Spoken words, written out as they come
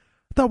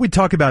thought we'd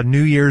talk about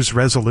New Year's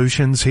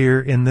resolutions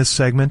here in this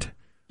segment.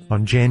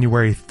 On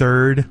January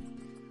 3rd,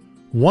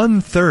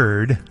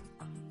 1/3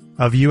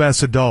 of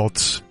U.S.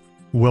 adults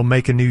will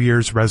make a New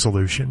Year's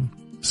resolution,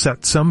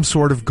 set some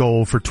sort of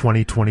goal for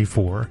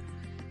 2024.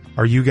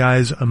 Are you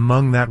guys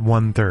among that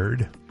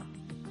 1/3?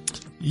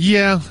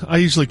 Yeah, I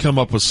usually come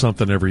up with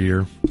something every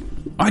year.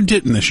 I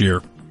didn't this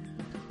year.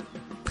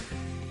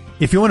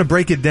 If you want to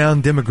break it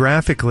down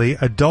demographically,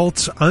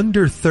 adults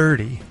under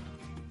 30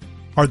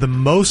 are the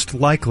most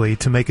likely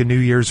to make a New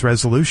Year's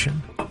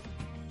resolution,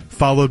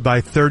 followed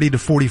by 30 to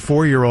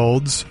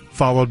 44-year-olds,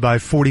 followed by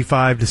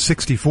 45 to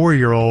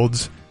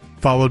 64-year-olds,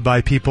 followed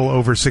by people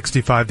over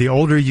 65. The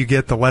older you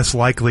get, the less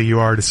likely you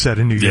are to set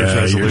a New Year's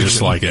resolution. You're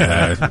just like,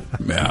 yeah.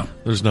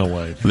 There's no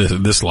way.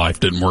 This life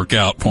didn't work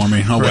out for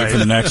me. I'll wait for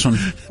the next one.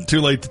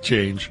 Too late to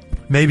change.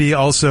 Maybe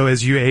also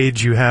as you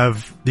age, you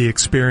have the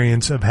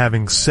experience of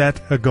having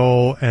set a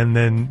goal and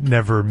then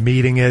never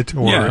meeting it,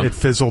 or it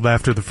fizzled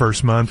after the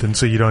first month, and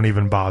so you don't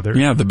even bother.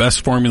 Yeah, the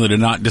best formula to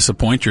not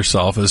disappoint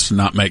yourself is to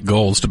not make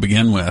goals to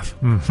begin with.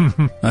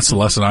 That's the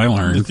lesson I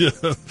learned.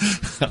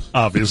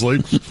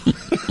 Obviously.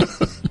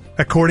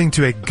 According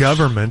to a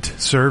government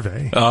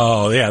survey.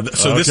 Oh, yeah.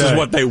 So this is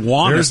what they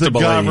want us to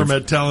believe. Here's the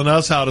government telling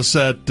us how to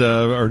set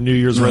our New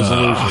Year's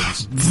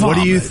resolutions. What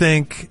do you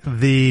think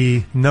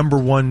the number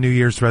one New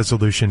Year's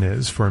resolution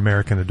is for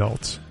American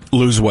adults?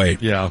 Lose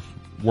weight. Yeah.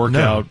 Work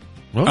out.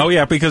 Well, oh,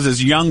 yeah, because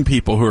it's young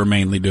people who are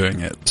mainly doing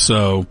it.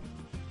 So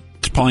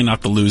it's probably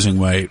not the losing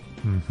weight.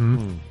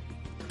 Mm-hmm.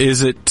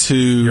 Is it to...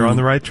 You're on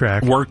the right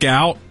track. Work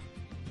out?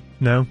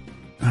 No.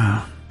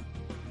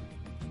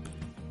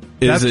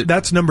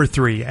 That's number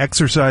 3.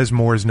 Exercise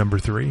more is number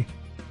 3.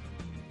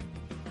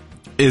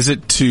 Is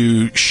it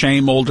to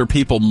shame older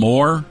people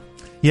more?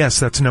 Yes,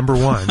 that's number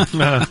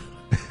 1.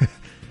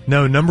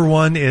 No, number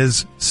 1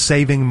 is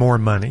saving more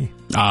money.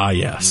 Ah,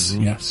 yes.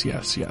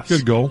 Mm-hmm. Yes.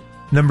 Good goal.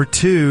 Number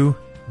 2,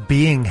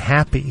 being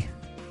happy.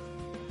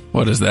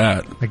 What is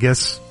that? I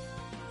guess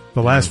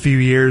the last few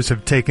years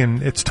have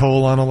taken its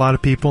toll on a lot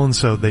of people, and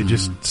so they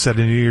just set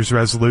a New Year's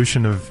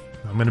resolution of,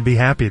 I'm going to be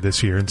happy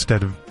this year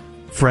instead of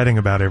fretting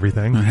about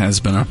everything. It has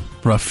been a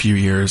rough few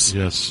years.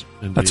 Yes,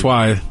 indeed. That's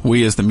why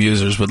we as the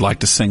Musers would like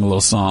to sing a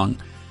little song.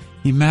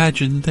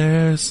 Imagine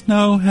there's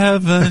no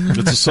heaven.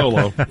 It's a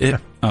solo.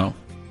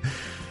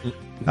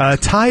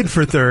 Tied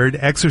for 3rd,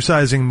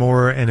 exercising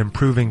more and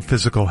improving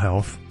physical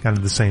health. Kind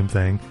of the same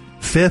thing.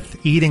 5th,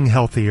 eating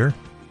healthier.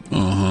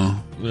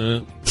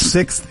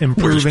 6th,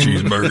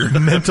 improving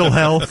mental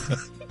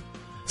health.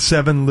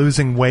 7,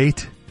 losing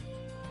weight.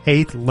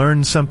 8,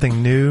 learn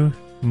something new.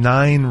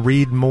 9,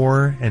 read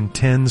more. And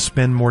 10,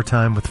 spend more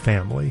time with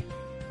family.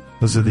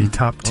 Those are the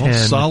top 10 all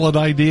solid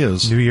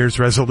ideas. New Year's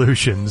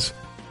resolutions.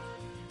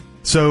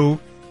 So,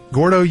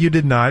 Gordo, you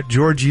did not.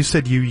 George, you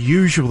said you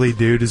usually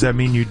do. Does that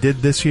mean you did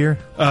this year?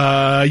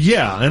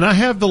 Yeah, and I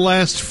have the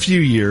last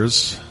few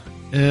years,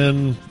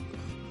 and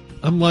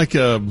I'm like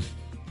a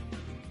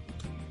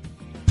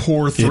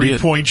poor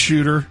 3-point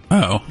shooter.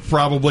 Oh.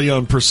 Probably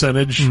on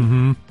percentage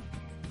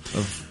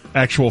of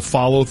actual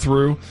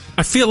follow-through.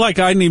 I feel like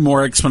I need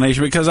more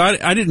explanation because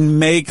I didn't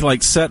make,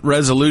 like, set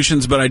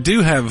resolutions, but I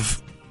do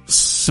have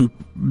some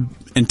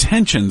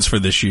intentions for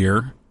this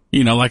year.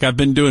 You know, like I've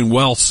been doing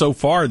well so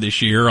far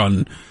this year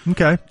on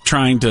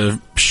trying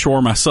to shore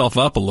myself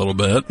up a little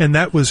bit. And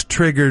that was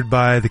triggered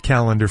by the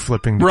calendar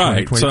flipping to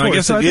 2024. So I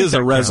guess it is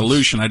a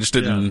resolution. Counts. I just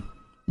didn't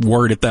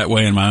word it that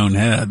way in my own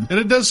head. And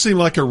it does seem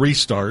like a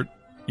restart.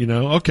 You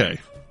know, okay,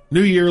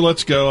 new year,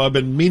 let's go. I've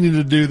been meaning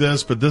to do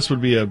this, but this would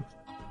be a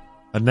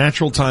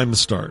natural time to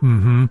start.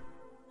 Mm-hmm.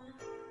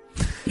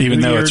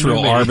 Even though it's real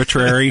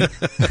arbitrary.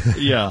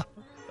 Yeah.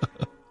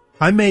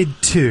 I made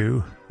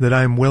 2 that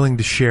I'm willing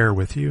to share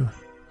with you.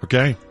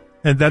 Okay.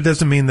 And that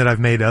doesn't mean that I've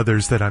made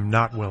others that I'm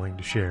not willing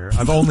to share.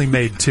 I've only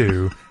made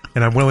 2,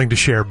 and I'm willing to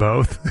share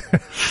both.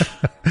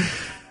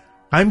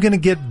 I'm going to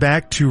get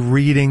back to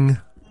reading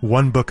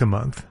 1 book a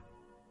month.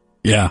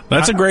 Yeah,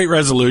 that's a great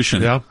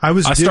resolution. Yeah, I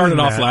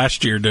started off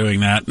last year doing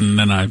that, and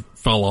then I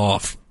fell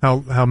off.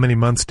 How many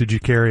months did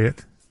you carry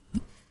it?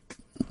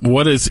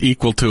 What is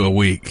equal to a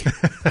week?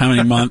 How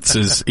many months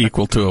is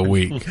equal to a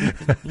week?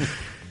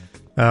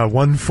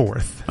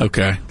 1/4.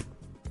 Okay.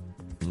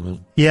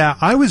 Yeah,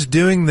 I was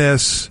doing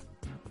this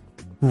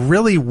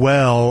really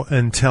well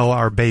until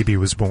our baby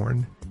was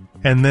born.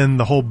 And then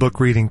the whole book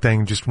reading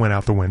thing just went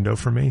out the window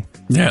for me.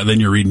 Yeah, then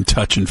you're reading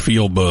touch and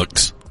feel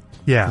books.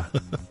 Yeah,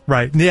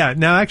 right. Yeah,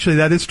 now actually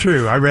that is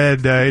true. I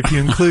read, if you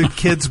include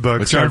kids'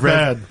 books, I've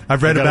read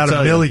about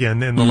 1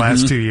 million in the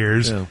last 2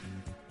 years. Yeah.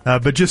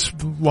 But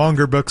just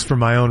longer books for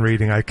my own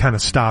reading, I kind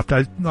of stopped.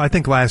 I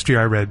think last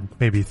year I read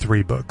maybe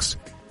 3 books.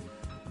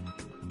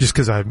 Just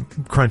because I'm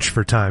crunched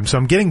for time. So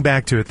I'm getting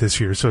back to it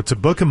this year. So it's a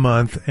book a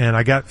month, and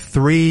I got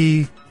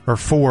 3 or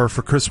 4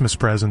 for Christmas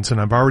presents,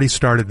 and I've already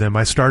started them.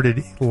 I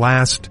started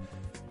last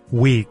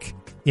week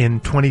in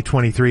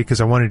 2023 because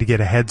I wanted to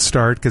get a head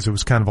start because it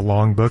was kind of a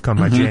long book on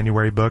my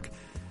January book.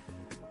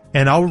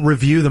 and I'll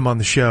review them on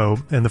the show.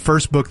 And the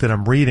first book that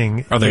I'm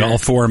reading... Are they all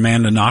 4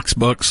 Amanda Knox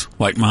books,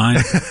 like mine?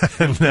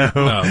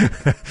 No.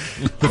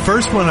 The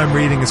first one I'm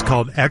reading is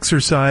called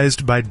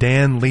Exercised by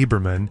Dan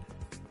Lieberman.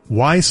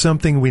 Why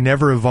Something We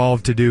Never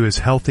Evolved to Do is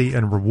Healthy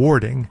and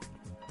Rewarding.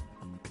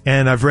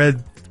 And I've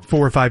read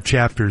 4 or 5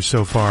 chapters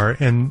so far,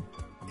 and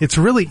it's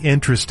really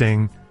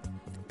interesting.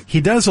 He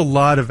does a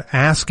lot of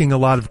asking a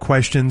lot of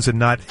questions and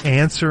not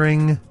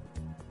answering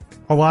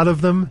a lot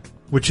of them,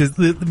 which it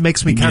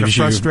makes me kind of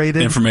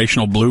frustrated.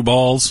 Informational blue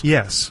balls.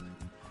 Yes.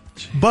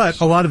 But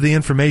a lot of the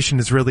information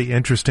is really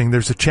interesting.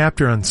 There's a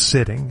chapter on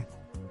sitting.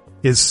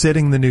 Is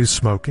sitting the new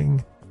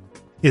smoking?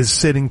 Is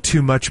sitting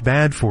too much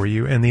bad for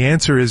you? And the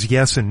answer is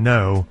yes and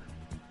no.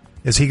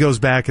 As he goes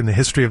back in the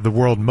history of the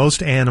world,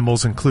 most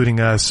animals, including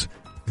us,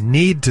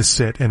 need to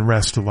sit and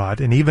rest a lot.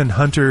 And even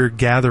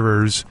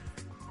hunter-gatherers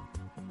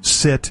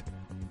sit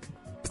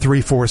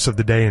 3/4 of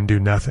the day and do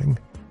nothing.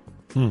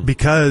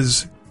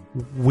 Because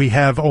we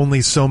have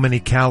only so many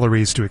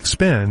calories to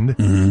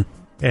expend.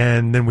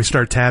 And then we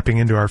start tapping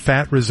into our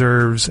fat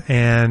reserves,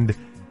 and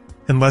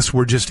unless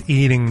we're just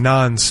eating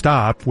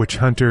nonstop, which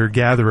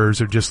hunter-gatherers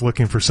are just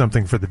looking for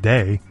something for the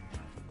day,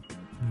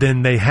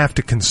 then they have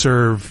to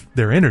conserve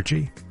their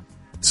energy.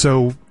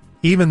 So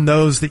even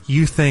those that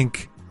you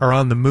think are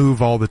on the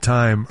move all the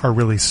time are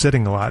really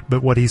sitting a lot.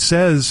 But what he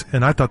says,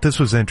 and I thought this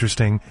was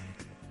interesting,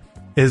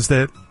 is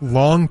that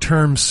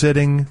long-term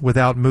sitting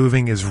without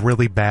moving is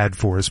really bad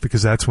for us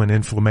because that's when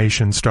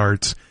inflammation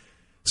starts.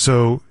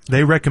 So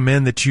they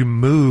recommend that you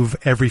move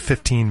every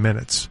 15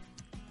 minutes.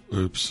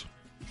 Oops.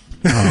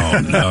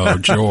 Oh, no,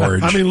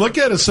 George. I mean, look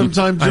at us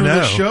sometimes during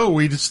the show.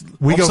 We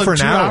go for an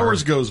 2 hour.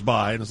 hours goes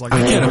by, and it's like,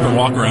 I get up and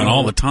walk around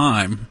all the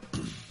time.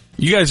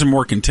 You guys are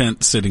more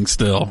content sitting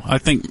still. I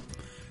think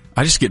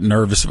I just get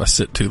nervous if I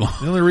sit too long.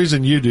 The only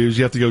reason you do is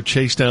you have to go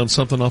chase down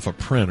something off a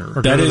printer.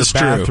 Or that go to is the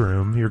true.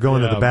 bathroom. You're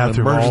going to the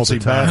bathroom all the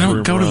time. I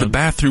don't go to the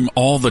bathroom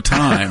all the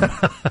time. Hang on,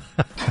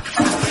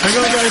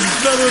 guys,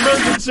 it's another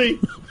emergency.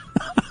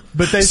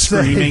 But they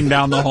Screaming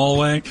down the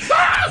hallway. Get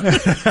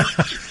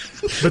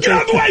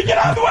out of the way! Get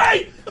out of the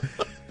way!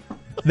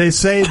 They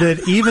say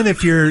that even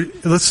if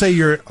let's say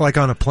you're like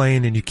on a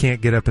plane and you can't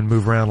get up and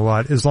move around a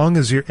lot, as long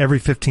as you're every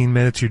 15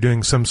 minutes you're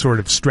doing some sort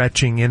of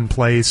stretching in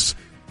place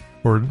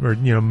or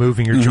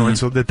moving your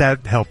joints, so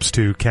that helps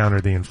to counter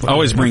the inflammation.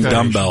 Always bring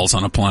dumbbells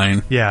on a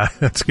plane. Yeah,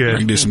 that's good. I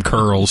can do some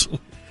curls.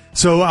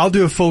 So I'll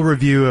do a full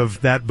review of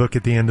that book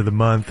at the end of the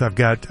month. I've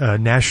got a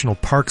National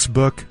Parks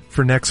book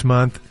for next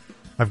month.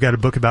 I've got a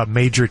book about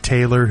Major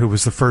Taylor, who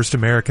was the first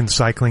American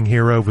cycling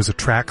hero, was a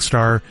track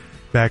star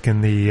back in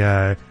the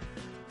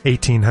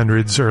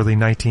 1800s, early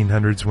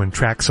 1900s, when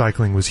track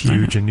cycling was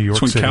huge in New York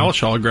That's City. when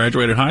Cowshaw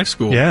graduated high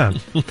school. Yeah,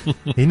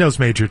 he knows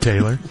Major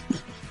Taylor.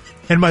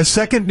 And my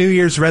second New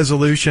Year's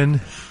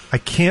resolution, I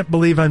can't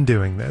believe I'm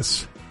doing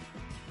this.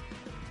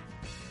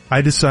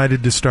 I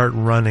decided to start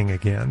running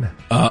again.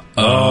 Oh,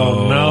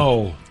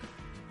 no.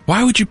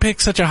 Why would you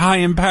pick such a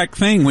high-impact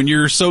thing when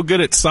you're so good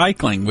at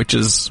cycling, which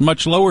is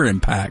much lower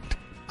impact?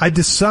 I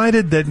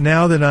decided that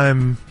now that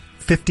I'm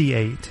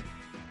 58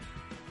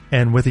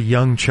 and with a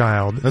young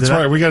child... That's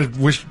right. We got to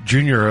wish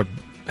Junior a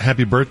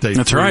happy birthday.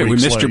 That's right. We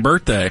missed your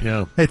birthday.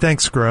 Yeah. Hey,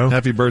 thanks, Gro.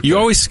 Happy birthday. You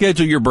always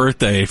schedule your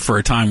birthday for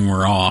a time when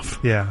we're off.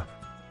 Yeah.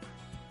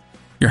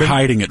 You're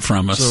hiding it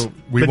from us. So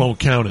we won't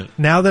count it.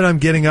 Now that I'm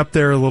getting up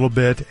there a little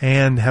bit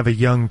and have a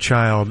young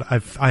child,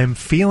 I'm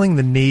feeling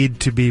the need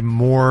to be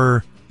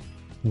more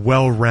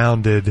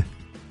well-rounded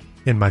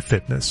in my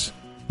fitness.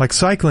 Like,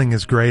 cycling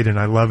is great and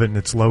I love it and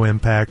it's low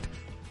impact,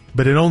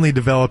 but it only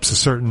develops a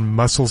certain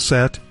muscle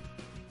set.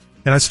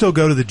 And I still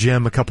go to the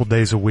gym a couple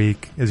days a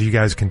week. As you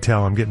guys can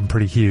tell, I'm getting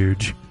pretty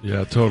huge.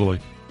 Yeah, totally.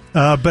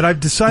 But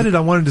I've decided I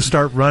wanted to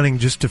start running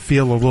just to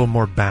feel a little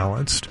more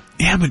balanced.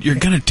 Yeah, but you're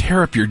going to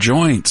tear up your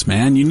joints,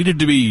 man. You needed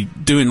to be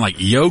doing like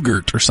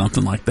yogurt or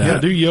something like that. Yeah,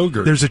 do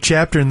yogurt. There's a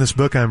chapter in this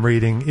book I'm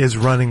reading, Is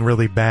Running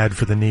Really Bad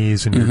for the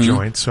Knees and Your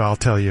Joints? So I'll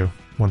tell you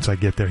once I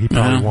get there. He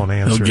probably won't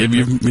answer.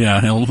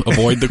 He'll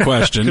avoid the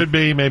question. Could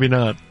be, maybe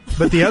not.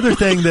 But the other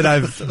thing that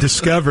I've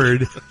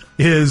discovered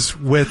is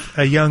with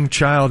a young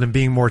child and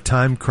being more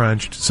time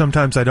crunched,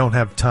 sometimes I don't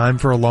have time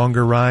for a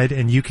longer ride,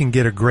 and you can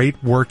get a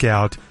great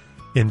workout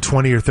in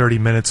 20 or 30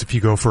 minutes if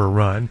you go for a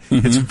run.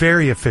 It's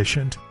very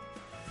efficient.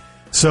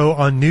 So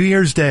on New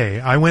Year's Day,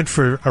 I went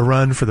for a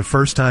run for the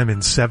first time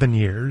in 7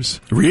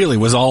 years. Really?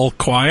 Was all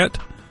quiet?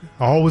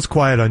 All was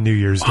quiet on New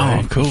Year's Day.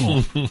 Oh,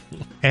 cool.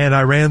 And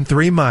I ran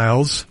 3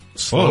 miles,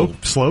 slow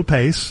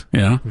pace.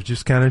 Yeah. Was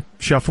just kind of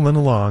shuffling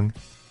along.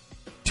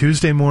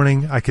 Tuesday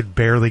morning, I could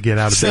barely get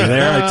out of bed.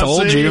 There, I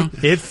told you.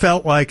 It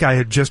felt like I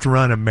had just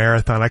run a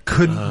marathon. I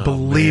couldn't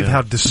believe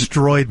how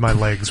destroyed my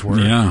legs were.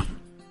 Yeah.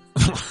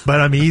 But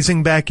I'm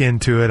easing back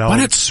into it. Why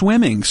not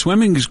swimming?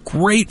 Swimming is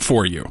great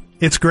for you.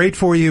 It's great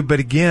for you, but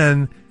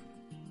again,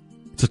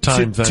 it's a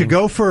time thing. To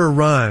go for a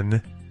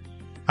run,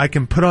 I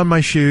can put on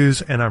my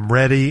shoes and I'm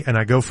ready and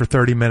I go for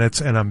 30 minutes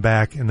and I'm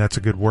back and that's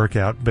a good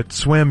workout. But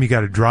swim, you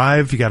got to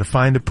drive, you got to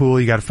find a pool,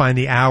 you got to find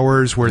the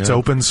hours where it's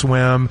open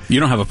swim. You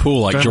don't have a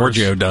pool like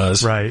Giorgio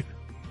does. Right.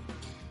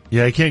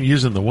 Yeah, you can't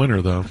use it in the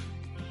winter, though.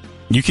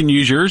 You can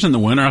use yours in the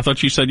winter. I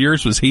thought you said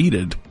yours was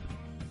heated.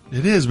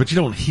 It is, but you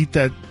don't heat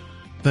that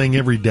thing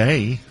every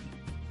day.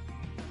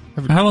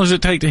 How long does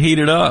it take to heat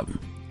it up?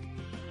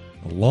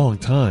 A long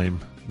time.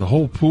 The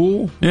whole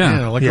pool?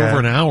 Yeah. Over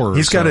an hour.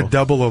 He's got a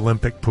double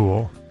Olympic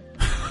pool,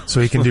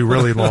 so he can do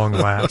really long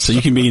laps. So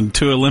you can be in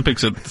 2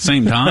 Olympics at the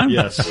same time?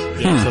 Yes,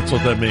 that's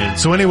what that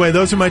means. So anyway,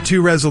 those are my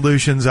 2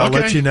 resolutions. I'll Okay.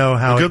 let you know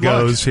how Good it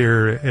goes luck.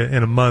 here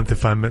in a month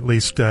if I'm at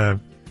least if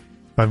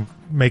I'm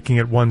making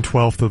it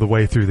 1/12 of the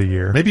way through the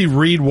year. Maybe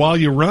read while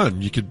you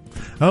run. You could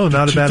Oh,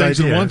 not a two bad things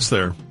idea. at once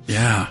there.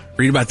 Yeah.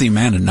 Read about the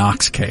Amanda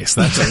Knox case.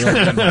 That's a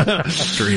really good one.